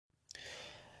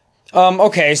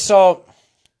Okay, so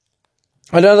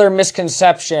another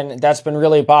misconception that's been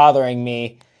really bothering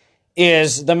me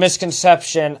is the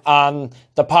misconception on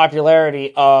the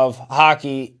popularity of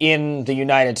hockey in the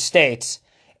United States.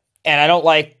 And I don't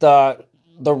like the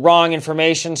wrong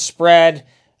information spread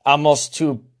almost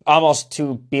to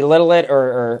belittle it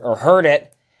or hurt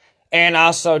it. And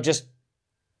also just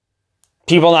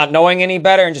people not knowing any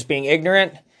better and just being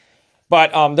ignorant.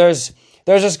 But there's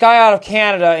this guy out of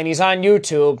Canada, and he's on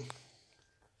YouTube,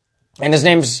 and his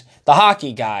name's The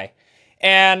Hockey Guy.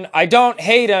 And I don't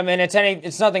hate him, and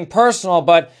it's nothing personal,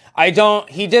 but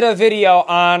he did a video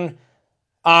on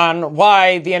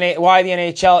why the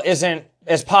NHL isn't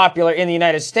as popular in the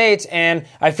United States, and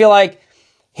I feel like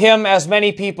him, as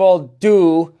many people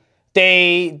do,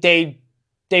 they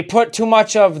put too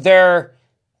much of their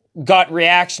gut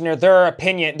reaction or their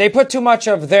opinion. They put too much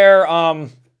of their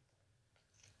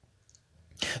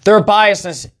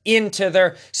biasness into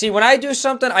their... See, when I do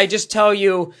something, I just tell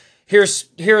you, here's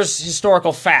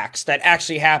historical facts that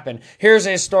actually happened. Here's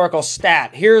a historical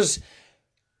stat. I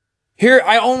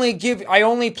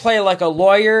only play like a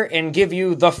lawyer and give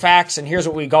you the facts, and here's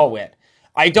what we go with.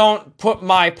 I do not put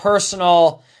my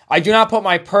personal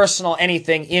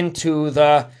anything into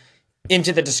the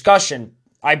discussion.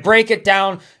 I break it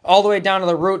down all the way down to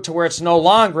the root to where it's no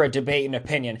longer a debate and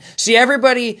opinion. See,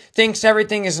 everybody thinks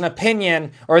everything is an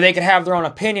opinion, or they could have their own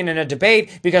opinion in a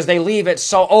debate because they leave it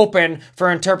so open for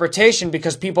interpretation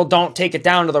because people don't take it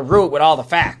down to the root with all the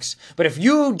facts. But if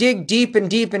you dig deep and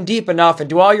deep and deep enough and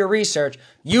do all your research,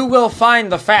 you will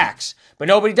find the facts. But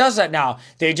nobody does that now.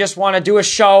 They just want to do a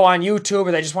show on YouTube,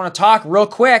 or they just want to talk real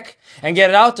quick and get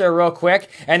it out there real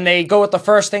quick, and they go with the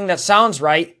first thing that sounds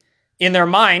right in their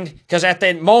mind, because at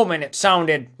the moment it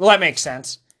sounded, well, that makes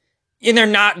sense. And they're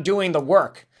not doing the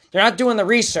work. They're not doing the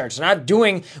research. They're not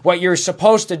doing what you're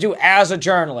supposed to do as a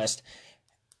journalist.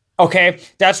 Okay,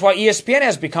 that's why ESPN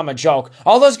has become a joke.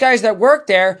 All those guys that work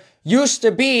there used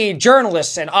to be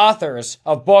journalists and authors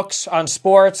of books on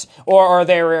sports, or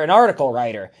they were an article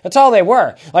writer. That's all they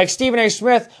were. Like Stephen A.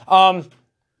 Smith,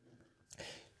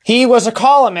 he was a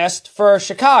columnist for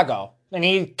Chicago. And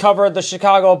he covered the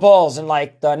Chicago Bulls in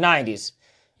like the 90s,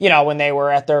 when they were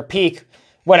at their peak,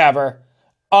 whatever.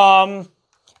 And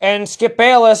Skip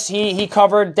Bayless, he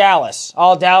covered Dallas,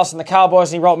 all Dallas and the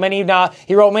Cowboys. And he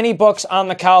wrote many books on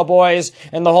the Cowboys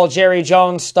and the whole Jerry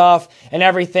Jones stuff and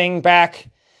everything back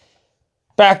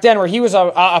then, where he was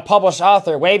a published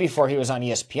author way before he was on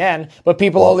ESPN. But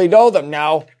people only know them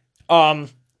now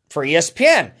for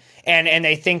ESPN. And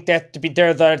they think that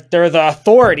they're the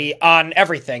authority on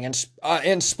everything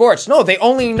in sports. No, they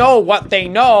only know what they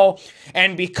know,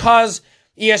 and because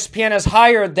ESPN has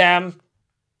hired them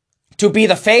to be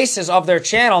the faces of their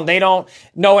channel, they don't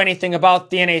know anything about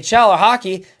the NHL or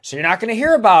hockey, so you're not going to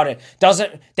hear about it.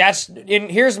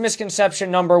 Here's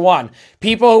misconception number one.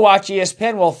 People who watch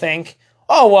ESPN will think,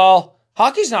 oh well,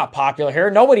 hockey's not popular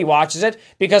here. Nobody watches it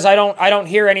because I don't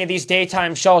hear any of these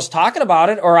daytime shows talking about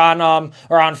it, or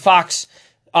on Fox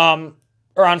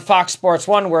Sports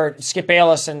 1, where Skip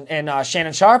Bayless and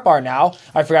Shannon Sharpe are now.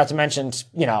 I forgot to mention,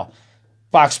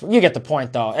 Fox. You get the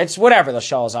point though. It's whatever the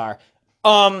shows are.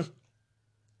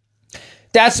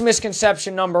 That's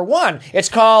misconception number one. It's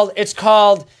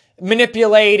called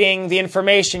manipulating the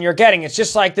information you're getting. It's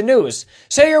just like the news.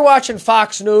 Say you're watching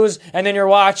Fox News and then you're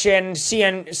watching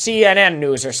CNN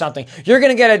News or something. You're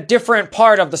going to get a different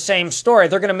part of the same story.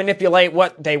 They're going to manipulate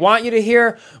what they want you to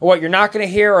hear, or what you're not going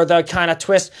to hear, or the kind of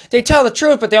twist. They tell the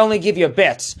truth, but they only give you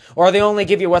bits, or they only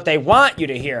give you what they want you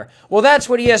to hear. Well, that's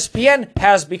what ESPN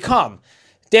has become.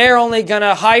 They're only going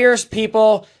to hire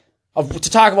people to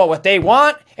talk about what they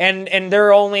want, and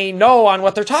they're only know on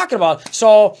what they're talking about.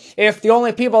 So if the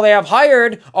only people they have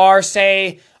hired are,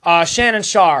 say, Shannon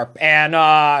Sharpe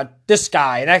and this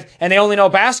guy, and they only know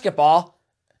basketball,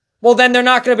 well, then they're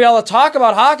not going to be able to talk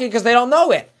about hockey because they don't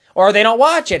know it, or they don't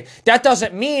watch it. That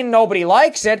doesn't mean nobody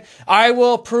likes it. I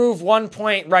will prove one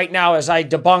point right now as I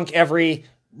debunk every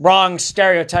wrong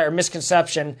stereotype or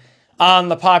misconception on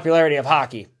the popularity of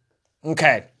hockey.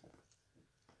 Okay.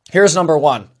 Here's number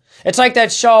one. It's like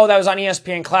that show that was on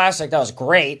ESPN Classic. That was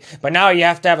great. But now you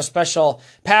have to have a special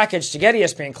package to get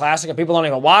ESPN Classic, and people don't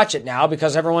even watch it now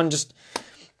because everyone just,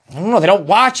 I don't know, they don't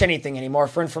watch anything anymore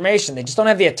for information. They just don't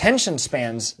have the attention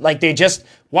spans. Like, they just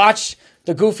watch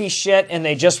the goofy shit, and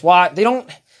they don't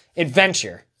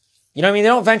adventure. You know what I mean? They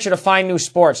don't venture to find new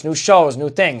sports, new shows, new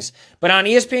things. But on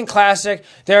ESPN Classic,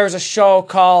 there's a show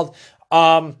called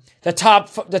the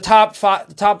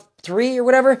top 3 or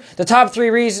whatever, the top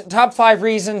 5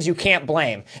 reasons you can't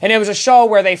blame. And it was a show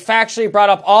where they factually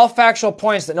brought up all factual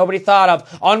points that nobody thought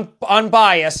of,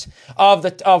 unbiased,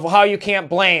 of how you can't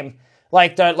blame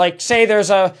Say there's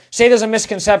a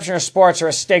misconception of sports or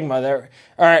a stigma.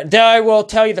 They will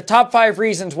tell you the top 5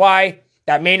 reasons why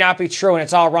that may not be true and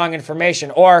it's all wrong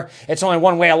information, or it's only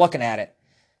one way of looking at it.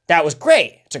 That was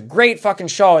great. It's a great fucking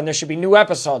show, and there should be new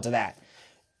episodes of that.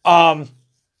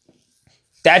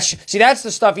 That's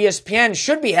the stuff ESPN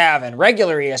should be having,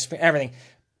 regular ESPN, everything.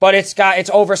 But it's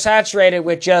oversaturated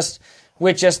with just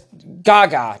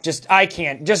gaga,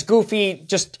 just goofy,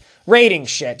 just rating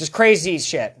shit, just crazy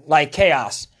shit, like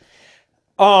chaos.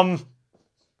 But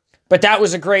that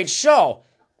was a great show.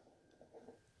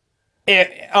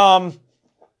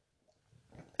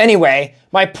 Anyway,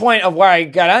 my point of where I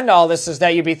got into all this is that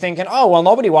you'd be thinking, oh, well,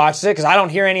 nobody watches it because I don't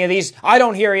hear any of these. I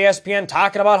don't hear ESPN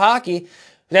talking about hockey.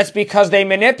 That's because they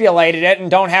manipulated it and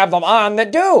don't have them on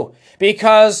that do.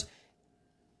 Because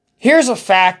here's a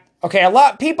fact. Okay,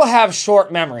 people have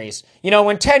short memories. You know,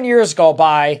 when 10 years go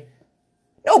by,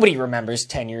 nobody remembers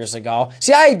 10 years ago.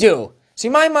 See, I do. See,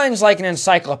 my mind's like an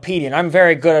encyclopedia, and I'm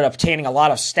very good at obtaining a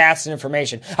lot of stats and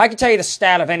information. I can tell you the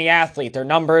stat of any athlete, their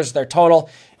numbers, their total,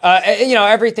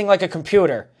 everything like a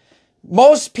computer.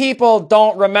 Most people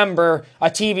don't remember a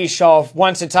TV show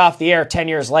once it's off the air 10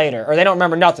 years later, or they don't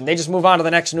remember nothing. They just move on to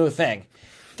the next new thing.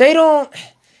 That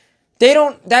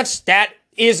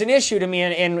is an issue to me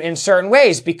in certain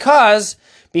ways because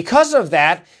of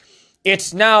that,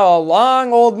 it's now a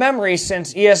long old memory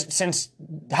since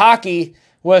hockey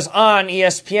was on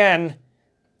ESPN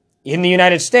in the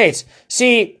United States.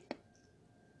 See,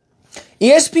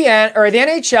 ESPN, or the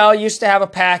NHL used to have a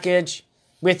package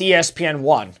with ESPN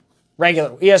 1,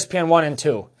 regular, ESPN 1 and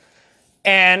 2.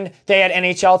 And they had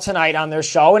NHL Tonight on their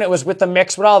show, and it was with the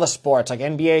mix with all the sports, like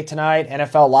NBA Tonight,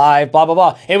 NFL Live, blah, blah,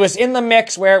 blah. It was in the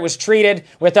mix where it was treated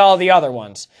with all the other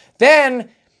ones. Then,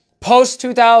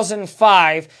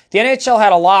 post-2005, the NHL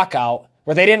had a lockout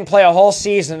where they didn't play a whole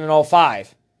season in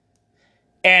 2005.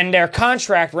 And their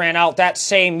contract ran out that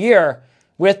same year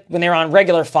when they were on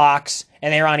regular Fox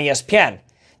and they were on ESPN.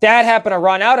 That happened to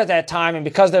run out at that time, and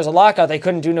because there's a lockout, they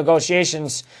couldn't do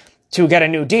negotiations to get a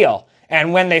new deal.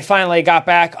 And when they finally got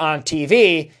back on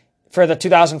TV for the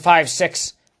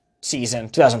 2005-06 season,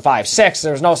 2005-06,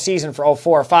 there was no season for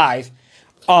 04-05,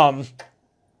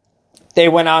 they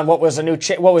went on what was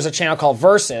a channel called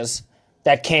Versus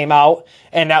that came out,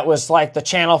 and that was like the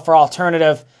channel for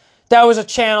alternative. That was a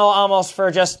channel almost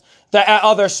for just the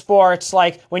other sports,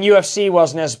 like when UFC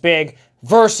wasn't as big,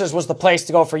 Versus was the place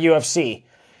to go for UFC.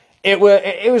 It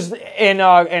was in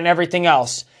everything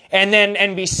else. And then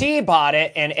NBC bought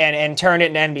it and turned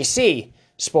it into NBC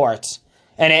Sports.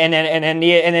 And then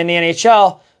the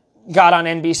NHL got on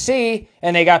NBC,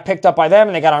 and they got picked up by them,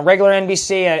 and they got on regular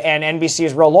NBC, and NBC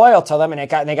is real loyal to them, and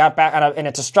they got back on and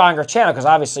it's a stronger channel because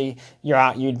obviously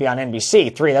you'd be on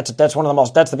NBC 3. That's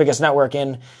the biggest network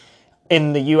in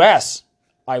the U.S.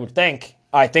 I would think.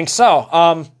 I think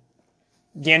so.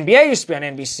 The NBA used to be on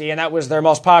NBC, and that was their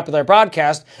most popular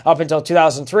broadcast up until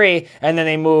 2003, and then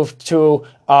they moved to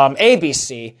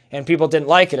ABC, and people didn't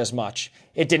like it as much.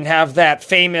 It didn't have that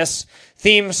famous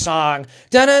theme song,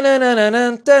 whatever.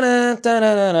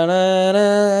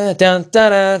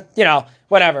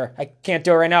 I can't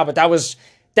do it right now, but that was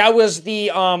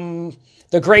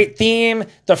the great theme,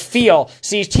 the feel.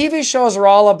 See, TV shows are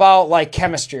all about like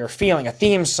chemistry or feeling, a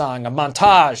theme song, a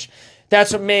montage.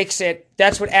 That's what makes it,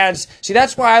 that's what adds, see,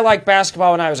 that's why I like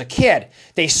basketball when I was a kid.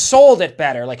 They sold it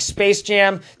better, like Space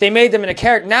Jam. They made them in a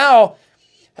character. Now,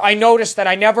 I noticed that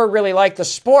I never really liked the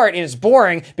sport. It's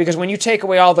boring because when you take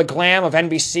away all the glam of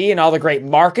NBC and all the great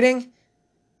marketing,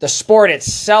 the sport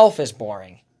itself is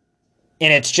boring.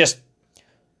 And it's just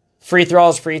free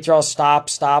throws, stop,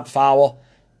 foul,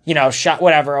 shot,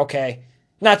 whatever, okay.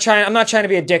 I'm not trying to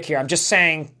be a dick here. I'm just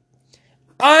saying,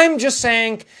 I'm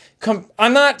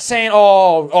not saying,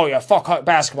 oh yeah, fuck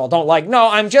basketball, don't like. No,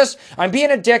 I'm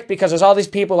being a dick because there's all these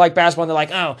people who like basketball and they're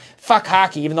like, oh, fuck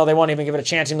hockey, even though they won't even give it a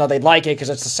chance, even though they'd like it because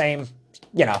it's the same,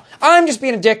 I'm just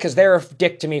being a dick because they're a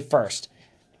dick to me first.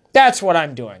 That's what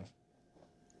I'm doing.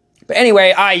 But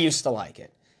anyway, I used to like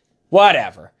it.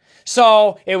 Whatever.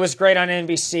 So, it was great on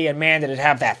NBC, and man, did it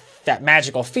have that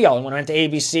magical feel. And when I went to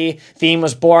ABC, theme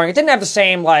was boring. It didn't have the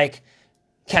same,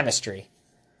 chemistry.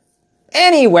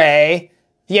 Anyway,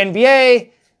 the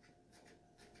NBA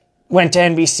went to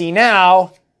NBC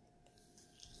Now,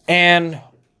 and,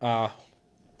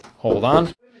 hold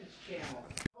on.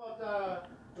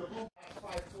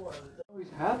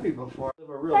 Happy before I live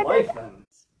a real life then.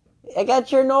 I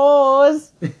got your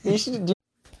nose. You should do.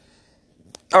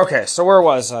 Okay, so where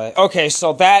was I? Okay,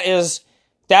 so that's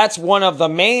one of the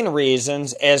main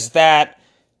reasons is that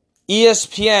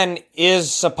ESPN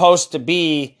is supposed to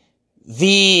be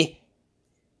the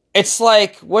it's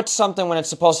like, what's something when it's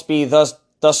supposed to be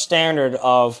the standard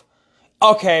of,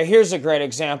 okay, here's a great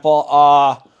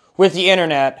example, with the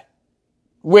internet,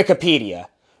 Wikipedia.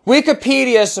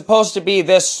 Wikipedia is supposed to be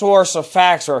this source of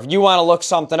facts, or if you want to look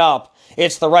something up,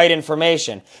 it's the right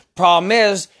information. Problem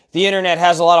is, the internet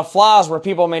has a lot of flaws where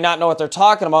people may not know what they're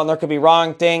talking about, and there could be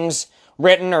wrong things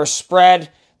written or spread.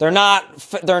 They're not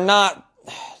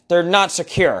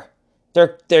secure.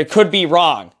 They could be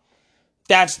wrong.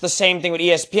 That's the same thing with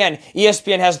ESPN.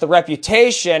 ESPN has the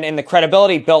reputation and the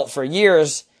credibility built for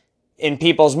years in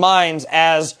people's minds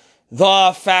as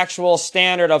the factual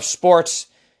standard of sports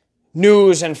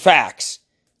news and facts,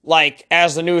 like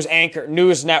as the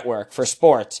news network for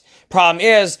sports. Problem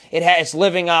is, it's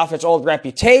living off its old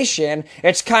reputation.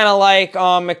 It's kind of like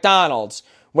McDonald's,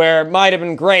 where it might have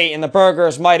been great and the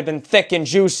burgers might have been thick and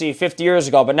juicy 50 years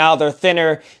ago, but now they're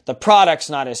thinner, the product's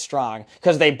not as strong,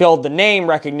 because they build the name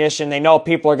recognition. They know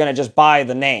people are going to just buy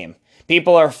the name.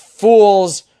 People are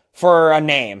fools for a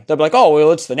name. They'll be like, oh,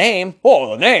 well, it's the name.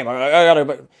 Oh, the name. I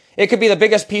gotta. It could be the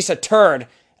biggest piece of turd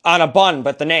on a bun,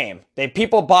 but the name.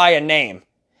 People buy a name.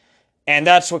 And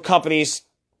that's what companies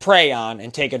prey on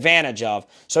and take advantage of.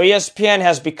 So ESPN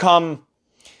has become,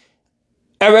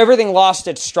 everything lost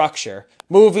its structure.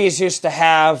 Movies used to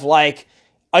have like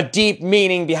a deep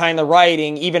meaning behind the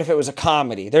writing, even if it was a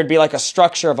comedy. There'd be like a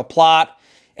structure of a plot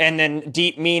and then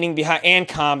deep meaning behind, and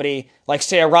comedy, like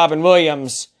say a Robin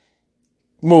Williams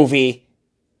movie.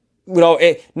 You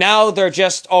know, now they're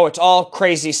just, oh, it's all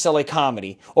crazy, silly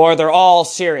comedy, or they're all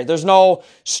serious. There's no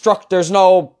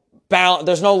balance.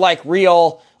 There's no like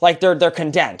real, like they're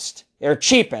condensed. They're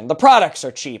cheapened. The products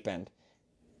are cheapened,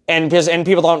 and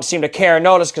people don't seem to care or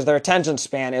notice because their attention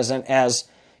span isn't as,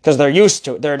 because they're used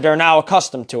to it. They're now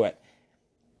accustomed to it.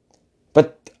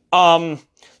 But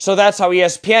so that's how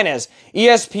ESPN is.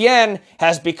 ESPN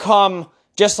has become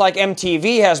just like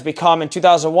MTV has become in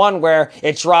 2001, where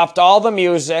it dropped all the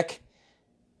music,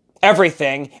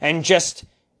 everything, and just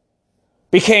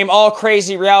became all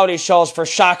crazy reality shows for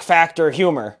shock factor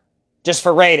humor, just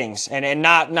for ratings, and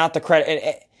not the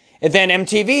credit. And then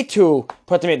MTV2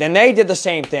 put them in. Then they did the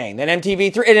same thing. Then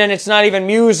MTV3, and then it's not even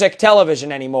music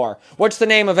television anymore. What's the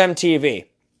name of MTV?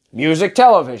 Music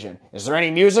television. Is there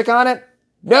any music on it?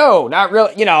 No, not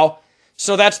really. You know,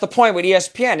 so that's the point with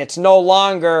ESPN. It's no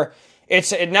longer.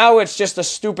 Now it's just a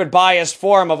stupid biased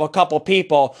forum of a couple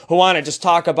people who want to just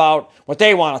talk about what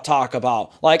they want to talk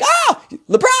about. Like,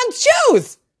 LeBron's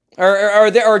shoes!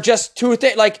 Or just two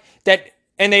things like that,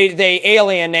 and they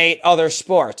alienate other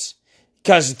sports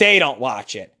because they don't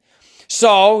watch it.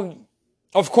 So,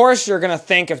 of course you're going to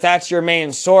think, if that's your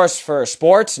main source for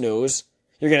sports news,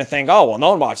 you're going to think, oh, well,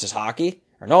 no one watches hockey,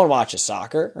 or no one watches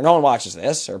soccer, or no one watches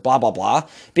this, or blah, blah, blah,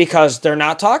 because they're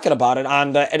not talking about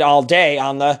it all day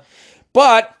on the.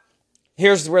 But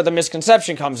here's where the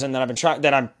misconception comes in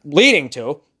that I'm leading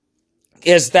to,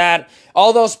 is that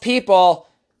all those people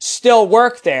still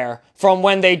work there from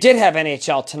when they did have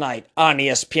NHL Tonight on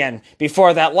ESPN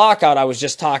before that lockout I was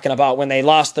just talking about, when they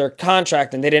lost their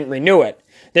contract and they didn't renew it.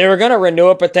 They were going to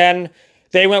renew it, but then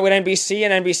they went with NBC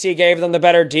and NBC gave them the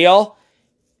better deal.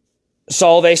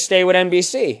 So they stay with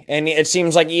NBC. And it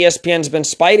seems like ESPN's been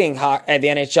spiting at the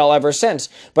NHL ever since.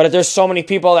 But there's so many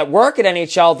people that work at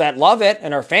NHL that love it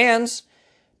and are fans,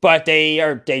 but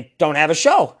they don't have a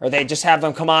show, or they just have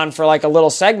them come on for like a little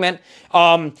segment.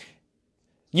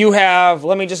 You have,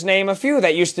 let me just name a few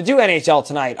that used to do NHL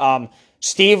Tonight.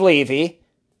 Steve Levy,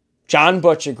 John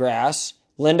Butchergrass,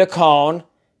 Linda Cohn,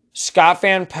 Scott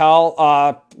Van Pelt,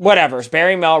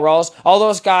 Barry Melrose. All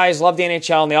those guys love the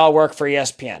NHL and they all work for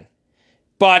ESPN.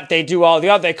 But they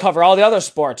cover all the other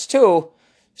sports too.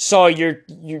 So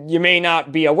you may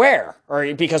not be aware,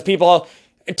 or because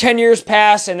 10 years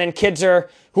pass and then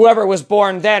whoever was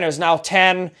born then is now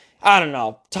 10. I don't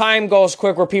know. Time goes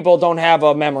quick where people don't have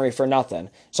a memory for nothing.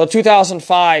 So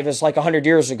 2005 is like 100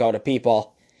 years ago to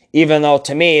people, even though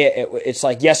to me it's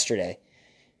like yesterday.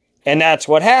 And that's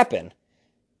what happened.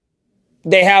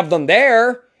 They have them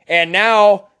there, and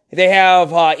now they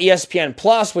have ESPN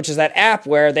Plus, which is that app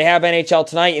where they have NHL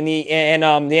Tonight and the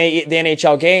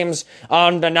NHL games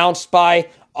announced by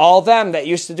all them that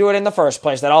used to do it in the first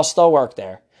place, that all still work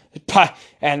there.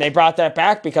 And they brought that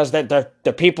back because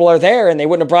the people are there, and they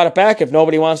wouldn't have brought it back if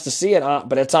nobody wants to see it.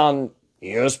 But it's on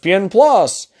ESPN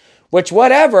Plus, which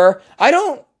whatever. I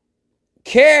don't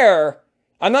care.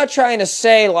 I'm not trying to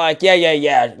say like,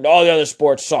 yeah, all the other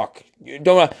sports suck.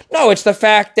 No, it's the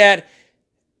fact that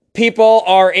people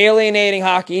are alienating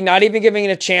hockey, not even giving it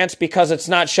a chance because it's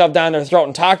not shoved down their throat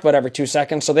and talked about every 2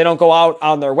 seconds, so they don't go out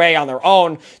on their way on their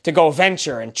own to go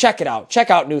venture and check it out,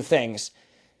 check out new things.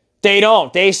 They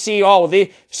don't. They see,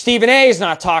 Stephen A is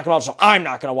not talking about it, so I'm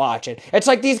not going to watch it. It's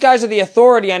like these guys are the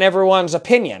authority on everyone's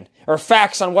opinion or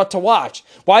facts on what to watch.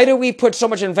 Why do we put so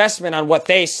much investment on what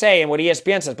they say and what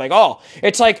ESPN says? Like,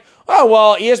 it's like,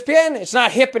 ESPN, it's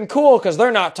not hip and cool because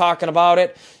they're not talking about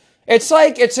it. It's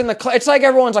like it's like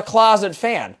everyone's a closet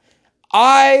fan.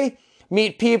 I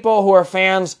meet people who are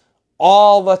fans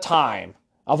all the time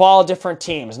of all different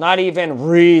teams, not even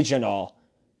regional,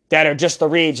 that are just the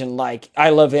region. Like, I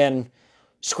live in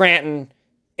Scranton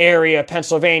area,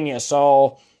 Pennsylvania,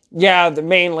 so yeah,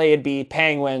 mainly it'd be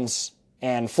Penguins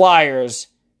and Flyers,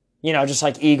 just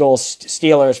like Eagles,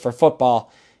 Steelers for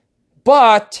football.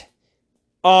 But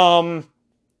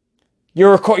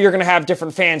you're going to have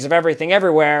different fans of everything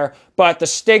everywhere, but the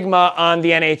stigma on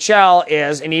the NHL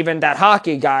is, and even that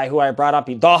hockey guy who I brought up,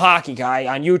 the hockey guy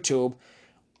on YouTube,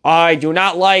 I do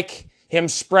not like him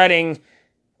spreading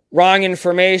wrong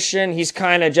information. He's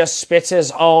kind of just spits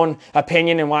his own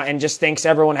opinion and just thinks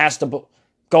everyone has to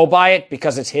go by it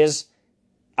because it's his.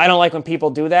 I don't like when people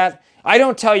do that. I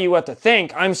don't tell you what to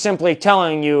think. I'm just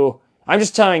telling you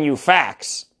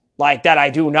facts, like, that I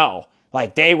do know.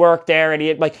 Like, they work there,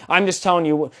 and I'm just telling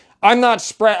you, I'm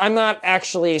not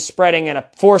actually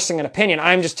forcing an opinion.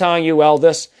 I'm just telling you,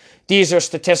 these are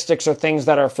statistics or things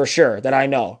that are for sure, that I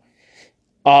know.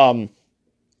 But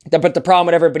the problem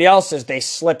with everybody else is they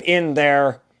slip in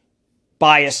their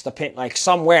biased opinion, like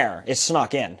somewhere it's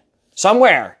snuck in.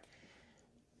 Somewhere.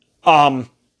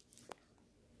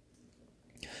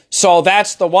 So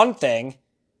that's the one thing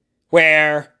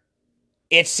where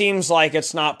it seems like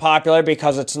it's not popular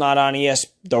because it's not on the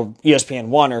ESPN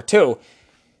 1 or 2.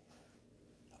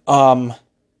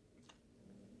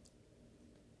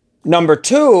 Number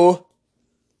two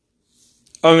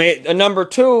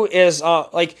is,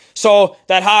 so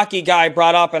that hockey guy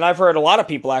brought up, and I've heard a lot of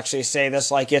people actually say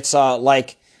this, like it's an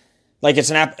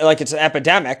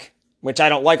epidemic, which I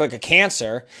don't like a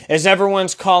cancer, is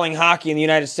everyone's calling hockey in the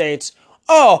United States,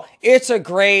 it's a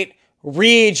great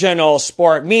regional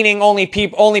sport, meaning only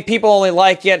people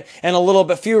like it in a little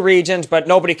bit few regions, but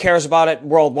nobody cares about it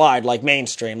worldwide, like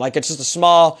mainstream. Like, it's just a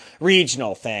small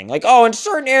regional thing. Like, in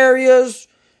certain areas,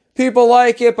 people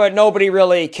like it, but nobody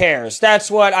really cares.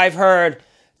 That's what I've heard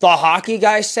the hockey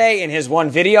guy say in his one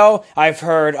video. I've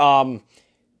heard, I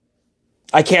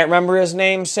can't remember his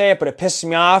name say it, but it pissed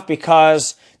me off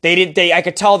because I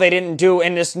could tell they didn't do,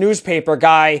 in this newspaper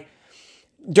guy,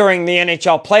 during the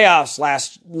NHL playoffs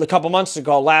a couple months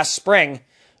ago, last spring,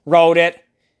 wrote it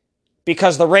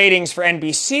because the ratings for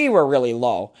NBC were really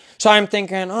low. So I'm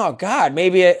thinking, I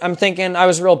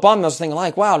was real bummed. I was thinking,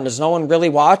 wow, does no one really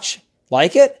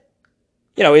like it?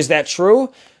 Is that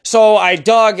true? So I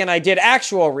dug and I did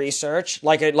actual research,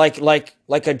 like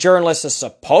a journalist is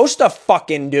supposed to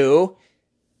fucking do.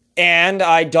 And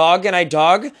I dug and I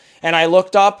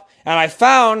looked up and I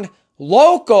found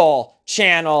local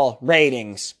channel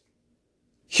ratings.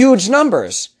 Huge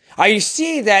numbers. I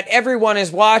see that everyone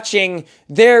is watching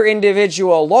their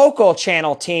individual local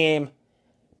channel team,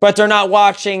 but they're not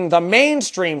watching the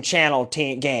mainstream channel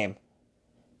game.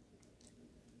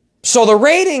 So the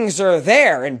ratings are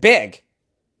there and big,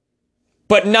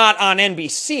 but not on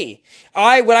NBC.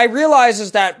 What I realize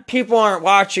is that people aren't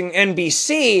watching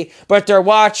NBC, but they're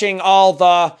watching all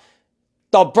the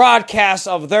broadcasts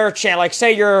of their channel. Like,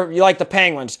 say you like the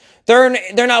Penguins. They're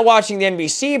not watching the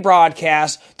NBC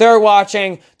broadcast. They're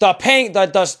watching the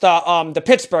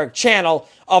Pittsburgh channel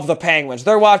of the Penguins.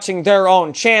 They're watching their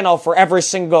own channel for every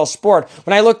single sport.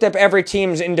 When I looked up every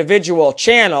team's individual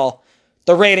channel,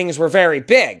 the ratings were very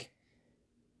big.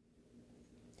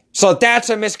 So that's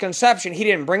a misconception he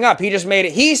didn't bring up. He just made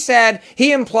it.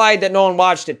 He implied that no one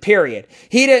watched it, period.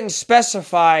 He didn't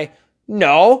specify,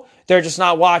 no, they're just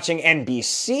not watching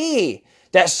NBC.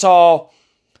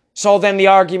 So then the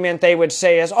argument they would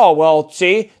say is,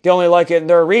 see, they only like it in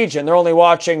their region. They're only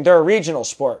watching their regional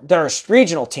sport, their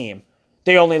regional team.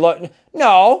 They only look,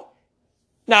 no,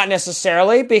 not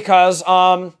necessarily, because,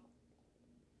 a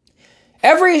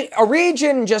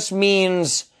region just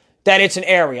means that it's an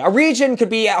area. A region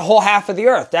could be a whole half of the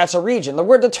earth. That's a region.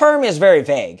 The term is very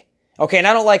vague. Okay, and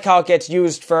I don't like how it gets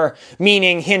used for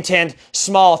meaning, hint,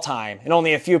 small time, and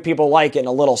only a few people like it in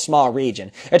a little small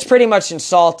region. It's pretty much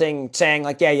insulting saying,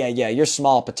 like, yeah, you're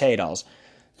small potatoes.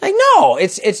 Like, no,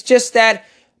 it's just that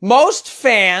most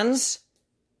fans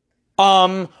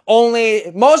like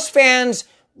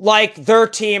their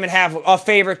team and have a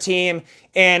favorite team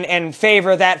and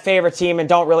favor that favorite team and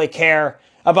don't really care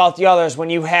about the others when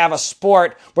you have a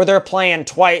sport where they're playing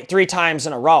 3 times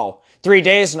in a row, 3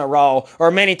 days in a row,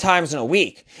 or many times in a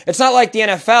week. It's not like the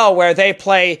NFL where they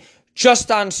play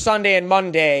just on Sunday and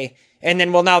Monday And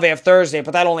then, well, now they have Thursday,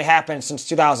 but that only happened since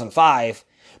 2005.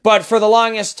 But for the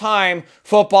longest time,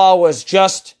 football was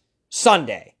just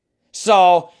Sunday.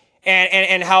 So,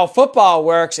 and how football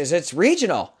works is it's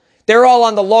regional. They're all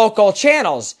on the local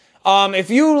channels. If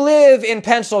you live in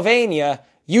Pennsylvania,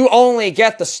 you only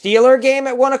get the Steeler game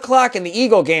at 1 o'clock and the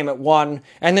Eagle game at 1,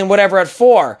 and then whatever at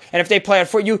 4. And if they play at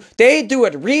 4, they do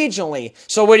it regionally.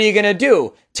 So what are you going to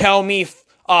do? Tell me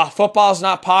football's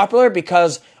not popular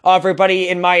because everybody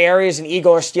in my area is an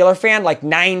Eagle or Steeler fan, like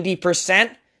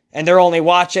 90%, and they're only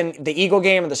watching the Eagle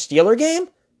game and the Steeler game?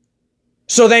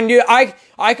 So then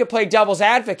I could play devil's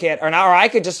advocate, or I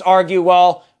could just argue,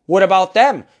 well, what about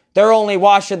them? They're only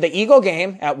watching the Eagle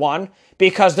game at 1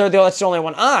 because that's the only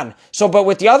one on. So, but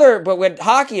with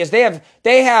hockey is they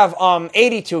have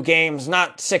 82 games,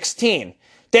 not 16.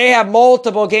 They have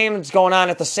multiple games going on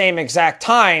at the same exact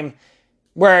time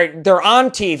where they're on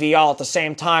TV all at the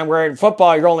same time, where in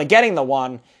football you're only getting the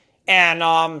one. And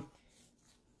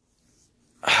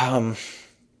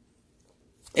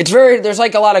there's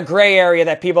like a lot of gray area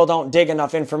that people don't dig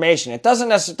enough information. It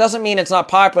doesn't mean it's not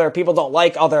popular, people don't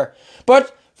like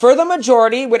but for the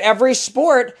majority, with every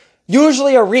sport,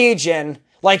 usually a region,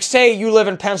 like say you live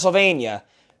in Pennsylvania,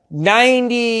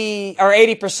 90 or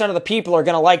 80% of the people are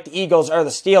going to like the Eagles or the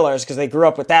Steelers because they grew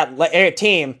up with that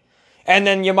team. And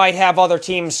then you might have other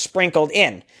teams sprinkled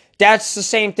in. That's the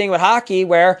same thing with hockey,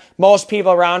 where most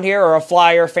people around here are a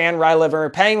Flyer fan, where I live, or a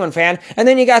Penguin fan. And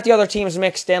then you got the other teams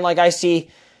mixed in, like I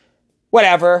see,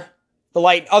 whatever,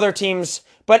 other teams.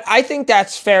 But I think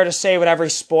that's fair to say with every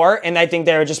sport. And I think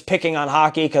they're just picking on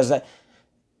hockey because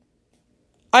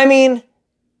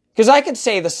I could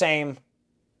say the same.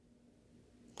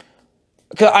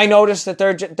 Because I noticed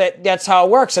that's how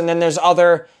it works. And then there's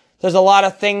a lot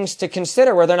of things to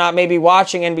consider where they're not maybe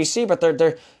watching NBC, but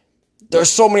there's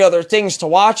so many other things to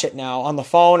watch it now on the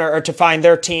phone or to find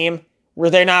their team where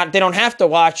they don't have to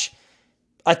watch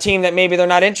a team that maybe they're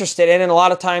not interested in. And a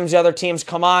lot of times the other teams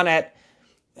come on at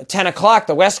 10 o'clock,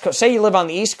 the West Coast. Say you live on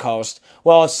the East Coast.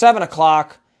 Well, it's 7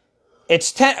 o'clock.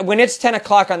 When it's 10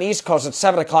 o'clock on the East Coast, it's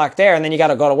 7 o'clock there, and then you got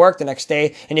to go to work the next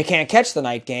day and you can't catch the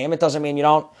night game. It doesn't mean you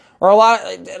don't, or a lot,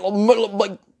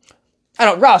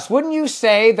 Russ, wouldn't you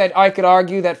say that I could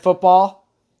argue that football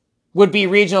would be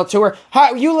regional too? Or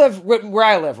you live where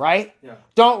I live, right? Yeah.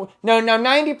 Now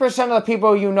 90% of the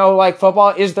people like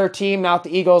football is their team, not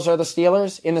the Eagles or the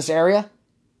Steelers in this area?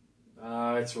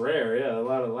 It's rare, yeah. A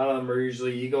lot of them are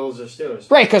usually Eagles or Steelers.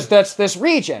 Right, because that's this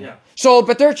region. Yeah. So,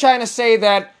 but they're trying to say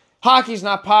that hockey's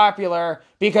not popular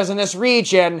because in this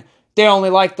region they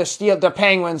only like the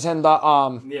Penguins and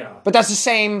the Yeah. But that's the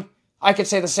same. I could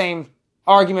say the same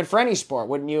argument for any sport,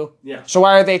 wouldn't you? Yeah. So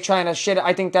why are they trying to shit?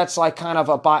 I think that's like kind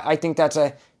of I think that's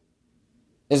isn't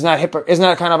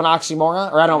that kind of an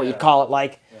oxymoron? Or I don't know what you call it.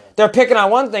 Like they're picking on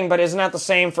one thing, but isn't that the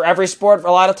same for every sport?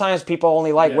 A lot of times people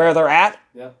only like where they're at.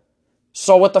 Yeah.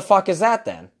 So what the fuck is that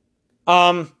then?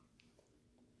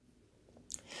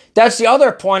 That's the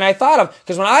other point I thought of.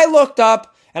 Because when I looked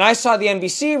up and I saw the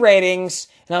NBC ratings,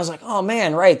 and I was like, oh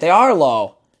man, right, they are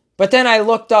low. But then I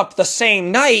looked up the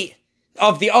same night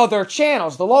of the other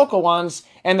channels, the local ones,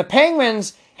 and the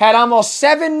Penguins had almost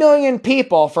 7 million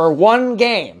people for one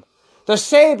game. The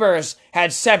Sabres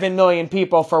had 7 million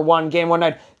people for one game one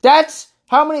night. That's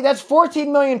how many? That's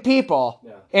 14 million people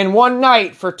in one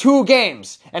night for 2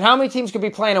 games. And how many teams could be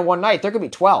playing in one night? There could be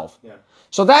 12. Yeah.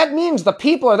 So that means the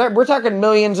people are there. We're talking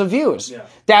millions of views. Yeah.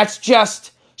 That's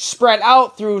just spread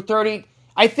out through 30.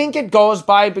 I think it goes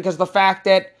by because of the fact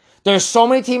that there's so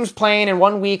many teams playing in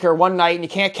 1 week or one night and you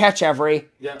can't catch every.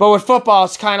 Yeah. But with football,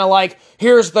 it's kind of like,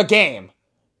 here's the game.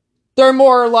 They're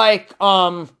more like,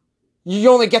 you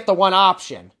only get the one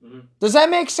option. Mm-hmm. Does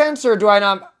that make sense or do I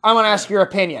not? I want to ask your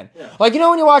opinion. Yeah. Like,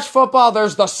 when you watch football,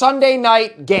 there's the Sunday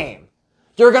night game.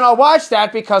 You're going to watch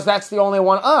that because that's the only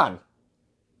one on.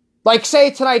 Like,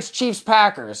 say tonight's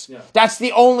Chiefs-Packers. Yeah. That's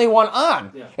the only one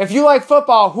on. Yeah. If you like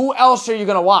football, who else are you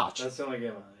going to watch? That's the only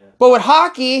game on, yeah. But with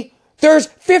hockey, there's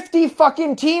 50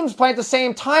 fucking teams playing at the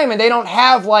same time, and they don't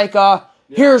have, like,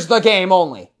 here's the game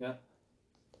only. Yeah.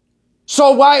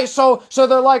 So why, so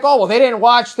they're like, oh, well, they didn't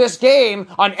watch this game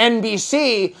on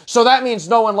NBC, so that means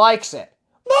no one likes it.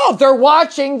 No, they're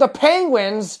watching the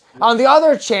Penguins on the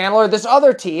other channel or this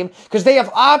other team because they have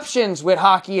options with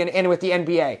hockey and with the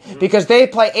NBA because they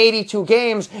play 82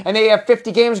 games and they have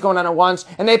 50 games going on at once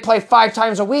and they play 5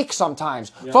 times a week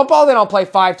sometimes. Yeah. Football, they don't play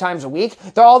 5 times a week.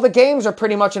 All the games are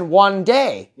pretty much in one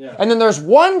day. Yeah. And then there's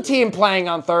one team playing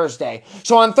on Thursday.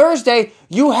 So on Thursday,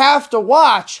 you have to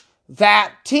watch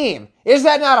that team. Is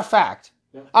that not a fact?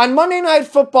 Yeah. On Monday Night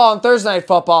Football and Thursday Night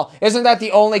Football, isn't that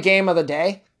the only game of the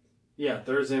day? Yeah,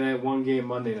 Thursday night, one game,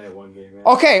 Monday night, one game. Yeah.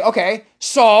 Okay.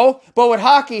 So, but with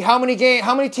hockey, how many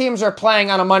teams are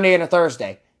playing on a Monday and a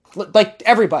Thursday? Like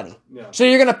everybody. Yeah. So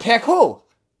you're going to pick who?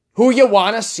 Who you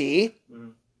want to see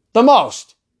the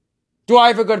most. Do I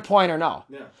have a good point or no?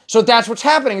 Yeah. So that's what's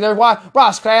happening.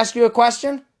 Ross, can I ask you a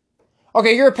question?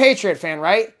 Okay, you're a Patriot fan,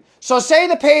 right? So say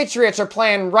the Patriots are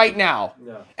playing right now,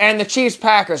 and the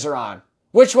Chiefs-Packers are on.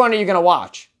 Which one are you going to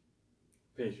watch?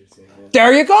 Patriots, yeah.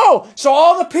 There you go. So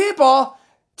all the people,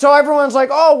 so everyone's like,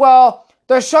 oh, well,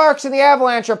 the Sharks and the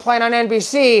Avalanche are playing on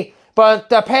NBC, but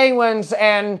the Penguins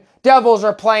and Devils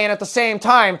are playing at the same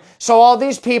time. So all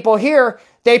these people here,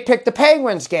 they picked the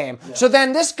Penguins game. Yeah. So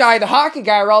then this guy, the hockey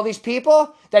guy, or all these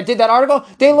people that did that article,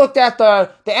 they looked at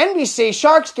the NBC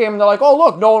Sharks game and they're like, oh,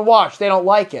 look, no one watched. They don't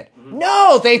like it. Mm-hmm.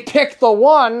 No, they picked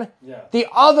the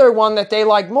other one that they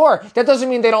like more. That doesn't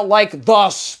mean they don't like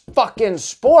the fucking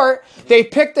sport. Mm-hmm. They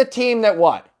picked the team that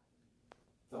what?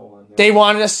 They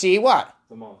wanted to see what?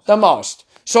 The most.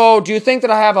 So do you think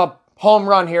that I have a home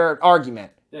run here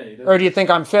argument? Yeah, you do. Or do you think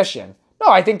I'm fishing? No,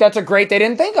 I think that's a great they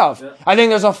didn't think of. Yeah. I think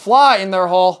there's a flaw in their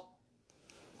whole...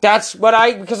 That's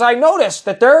what because I noticed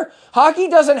that their hockey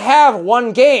doesn't have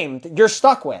one game that you're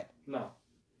stuck with. No.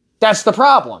 That's the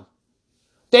problem.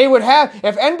 They would have...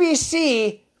 If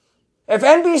NBC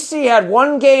had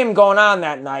one game going on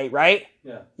that night, right?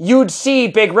 Yeah. You'd see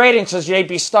big ratings because you'd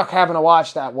be stuck having to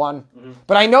watch that one. Mm-hmm.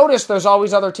 But I noticed there's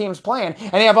always other teams playing.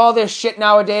 And they have all this shit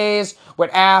nowadays with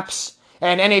apps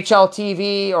and NHL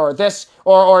TV or this,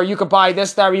 or you could buy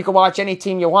this, that, or you could watch any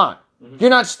team you want. Mm-hmm. You're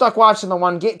not stuck watching the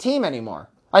one team anymore.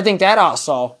 I think that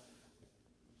also,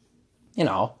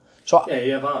 so... Yeah,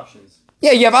 you have options.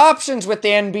 Yeah, you have options with the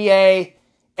NBA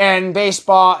and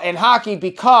baseball and hockey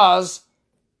because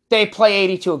they play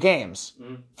 82 games.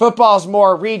 Mm-hmm. Football's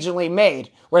more regionally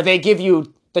made, where they give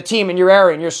you the team in your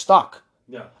area and you're stuck.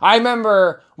 Yeah. I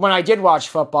remember when I did watch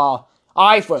football,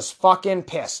 I was fucking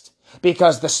pissed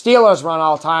because the Steelers run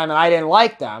all the time and I didn't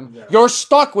like them. Yeah. You're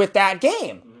stuck with that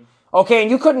game. Mm-hmm. Okay,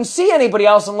 and you couldn't see anybody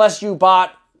else unless you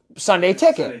bought Sunday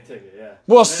ticket. Yeah.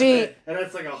 We'll see. And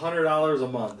that's like $100 a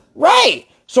month. Right.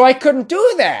 So I couldn't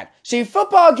do that. See,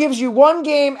 football gives you one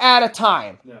game at a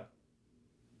time. Yeah.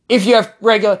 If you have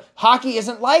regular... Hockey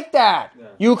isn't like that. Yeah.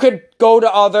 You could go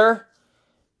to other...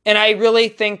 And I really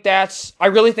think I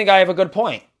have a good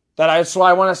point. So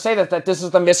I want to say that this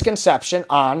is the misconception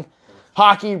on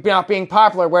hockey not being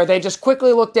popular, where they just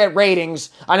quickly looked at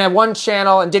ratings on that one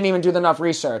channel and didn't even do enough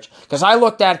research. Because I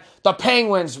looked at the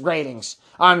Penguins ratings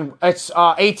on its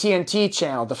AT&T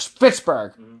channel, the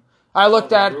Pittsburgh. Mm-hmm. I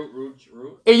looked at... Root.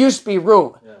 It used to be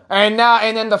Root. Yeah. And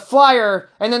then the Flyer,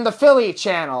 and then the Philly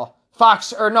channel.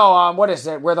 Fox, or no, what is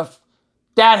it? Where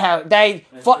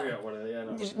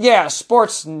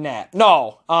Sportsnet.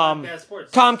 No,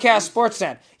 Comcast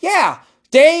Sportsnet. Yeah,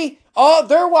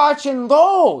 they're watching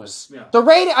those. Yeah. The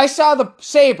rating, I saw the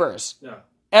Sabres. Yeah.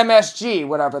 MSG,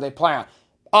 whatever they play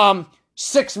on.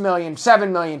 6 million,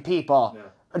 7 million people.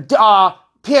 Yeah.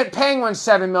 Penguins,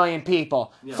 7 million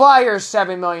people. Yeah. Flyers,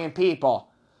 7 million people.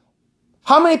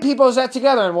 How many people is that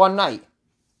together in one night?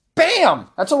 Bam!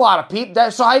 That's a lot of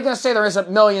people. So how are you going to say there isn't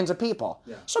millions of people?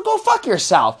 Yeah. So go fuck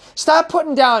yourself. Stop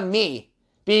putting down me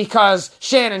because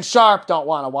Shannon Sharp don't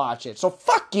want to watch it. So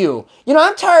fuck you.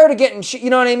 I'm tired of getting shit. You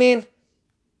know what I mean?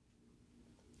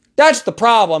 That's the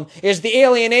problem, is the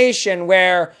alienation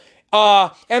where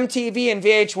MTV and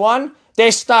VH1,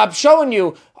 they stopped showing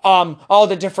you all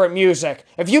the different music.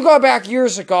 If you go back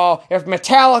years ago, if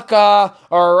Metallica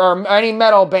or any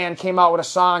metal band came out with a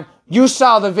song, you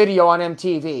saw the video on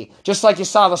MTV, just like you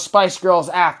saw the Spice Girls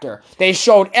after. They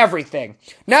showed everything.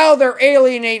 Now they're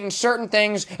alienating certain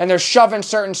things and they're shoving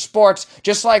certain sports,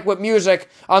 just like with music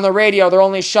on the radio, they're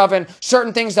only shoving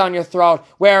certain things down your throat,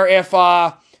 where if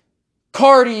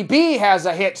Cardi B has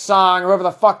a hit song, or whoever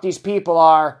the fuck these people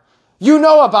are, you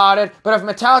know about it, but if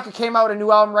Metallica came out with a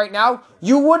new album right now,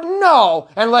 you wouldn't know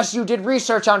unless you did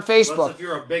research on Facebook. Unless if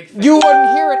you're a big fan. You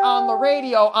wouldn't hear it on the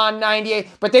radio on 98,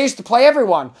 but they used to play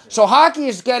everyone. So hockey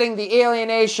is getting the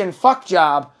alienation fuck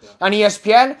job on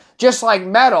ESPN, just like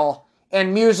metal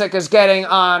and music is getting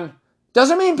on.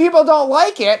 Doesn't mean people don't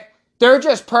like it. They're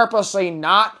just purposely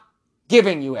not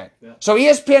giving you it. Yeah. So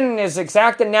ESPN is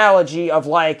exact analogy of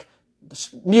like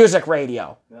music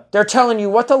radio. Yeah. They're telling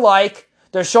you what to like.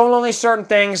 They're showing only certain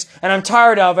things, and I'm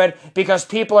tired of it because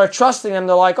people are trusting them.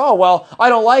 They're like, oh, well, I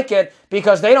don't like it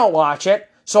because they don't watch it,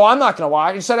 so I'm not going to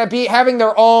watch it. Instead of having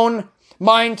their own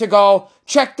mind to go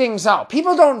check things out.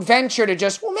 People don't venture to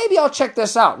just, well, maybe I'll check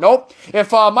this out. Nope.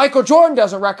 If Michael Jordan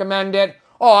doesn't recommend it,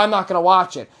 oh, I'm not going to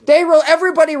watch it.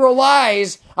 Everybody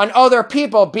relies on other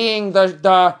people being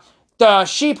the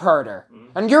sheep herder,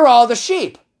 and you're all the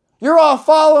sheep. You're all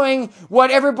following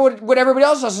what everybody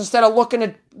else does instead of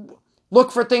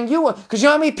look for things you want. Because you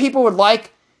know how many people would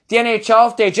like the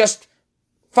NHL if they just...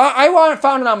 I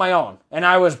found it on my own, and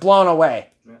I was blown away.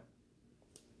 Yeah.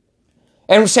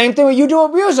 And same thing what you do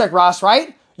with music, Ross,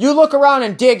 right? You look around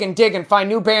and dig and find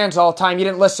new bands all the time you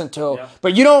didn't listen to. Yeah.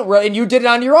 But you don't really... And you did it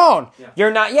on your own. Yeah.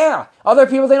 You're not... Yeah. Other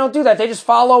people, they don't do that. They just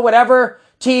follow whatever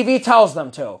TV tells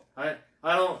them to. I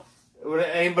don't... What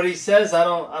anybody says, I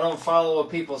don't follow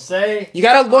what people say. You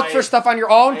gotta look for stuff on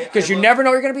your own because you never know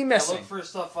what you're gonna be missing. I look for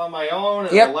stuff on my own,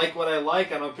 and I like what I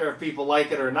like. I don't care if people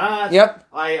like it or not. Yep.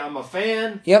 I'm a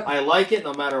fan. Yep. I like it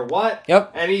no matter what.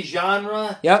 Yep. Any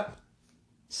genre. Yep.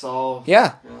 So.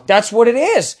 Yeah. That's what it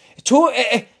is.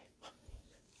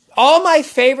 All my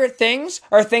favorite things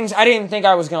are things I didn't think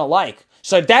I was gonna like.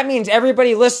 So that means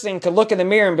everybody listening could look in the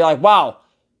mirror and be like, wow.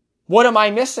 What am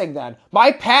I missing then?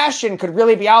 My passion could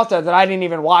really be out there that I didn't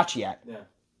even watch yet. Yeah.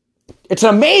 It's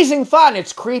an amazing thought and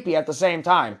it's creepy at the same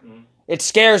time. Mm-hmm. It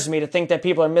scares me to think that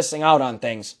people are missing out on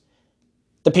things.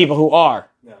 The people who are.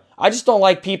 Yeah. I just don't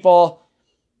like people...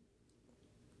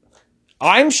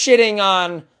 I'm shitting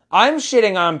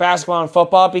on basketball and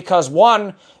football because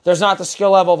one, there's not the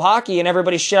skill level of hockey and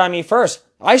everybody shit on me first.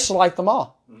 I used to like them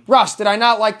all. Mm-hmm. Russ, did I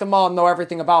not like them all and know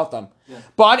everything about them? Yeah.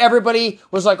 But everybody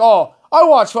was like, oh... I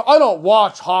don't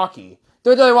watch hockey.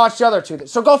 They watch the other two.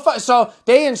 So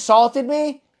they insulted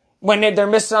me when they're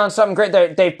missing on something great.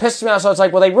 They pissed me off. So it's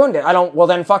like, well, they ruined it. Well,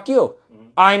 then fuck you. Mm-hmm.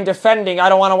 I'm defending. I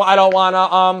don't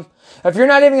want to, if you're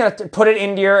not even going to put it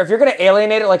into if you're going to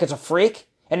alienate it like it's a freak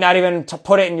and not even to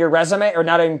put it in your resume or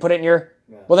not even put it in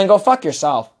well, then go fuck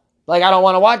yourself. Like, I don't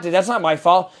want to watch it. That's not my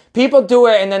fault. People do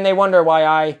it and then they wonder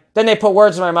why then they put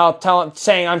words in my mouth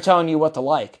saying I'm telling you what to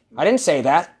like. I didn't say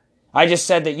that. I just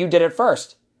said that you did it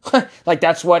first. Like,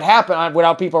 that's what happened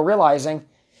without people realizing.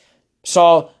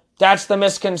 So, that's the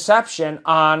misconception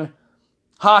on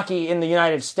hockey in the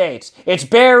United States. It's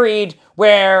buried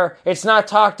where it's not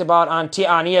talked about on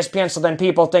ESPN, so then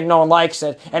people think no one likes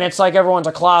it. And it's like everyone's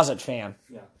a closet fan.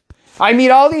 Yeah. I meet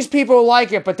all these people who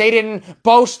like it, but they didn't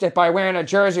boast it by wearing a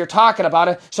jersey or talking about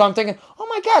it. So I'm thinking, oh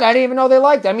my God, I didn't even know they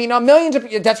liked it. I mean, millions of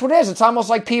people, that's what it is. It's almost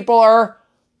like people are...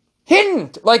 hidden,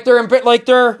 like they're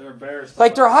embarrassed,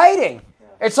 like they're hiding.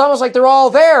 Yeah. It's almost like they're all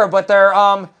there, but they're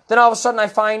then all of a sudden I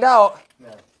find out.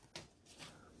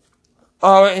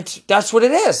 That's what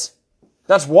it is.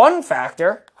 That's one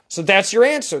factor. So that's your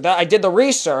answer. I did the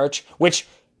research, which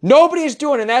nobody's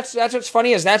doing, and that's what's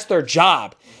funny is that's their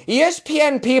job.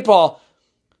 ESPN people,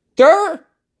 they're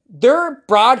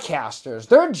broadcasters.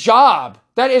 Their job.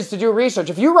 That is to do research.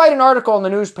 If you write an article in the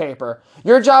newspaper,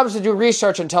 your job is to do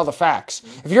research and tell the facts.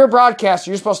 If you're a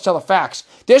broadcaster, you're supposed to tell the facts.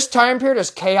 This time period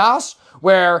is chaos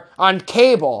where on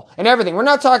cable and everything, we're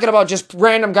not talking about just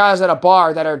random guys at a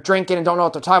bar that are drinking and don't know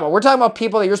what they're talking about. We're talking about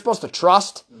people that you're supposed to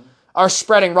trust are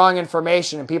spreading wrong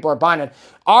information and people are buying it.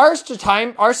 Our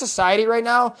society right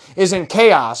now is in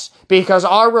chaos because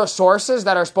our resources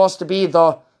that are supposed to be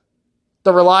the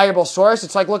reliable source,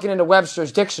 it's like looking into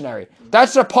Webster's dictionary.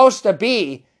 That's supposed to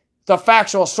be the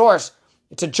factual source.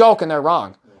 It's a joke and they're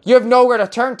wrong. You have nowhere to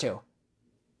turn to.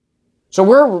 So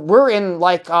we're in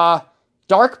like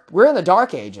we're in the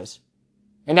dark ages.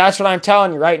 And that's what I'm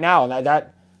telling you right now.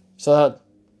 So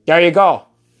there you go.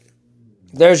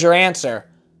 There's your answer.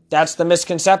 That's the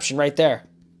misconception right there.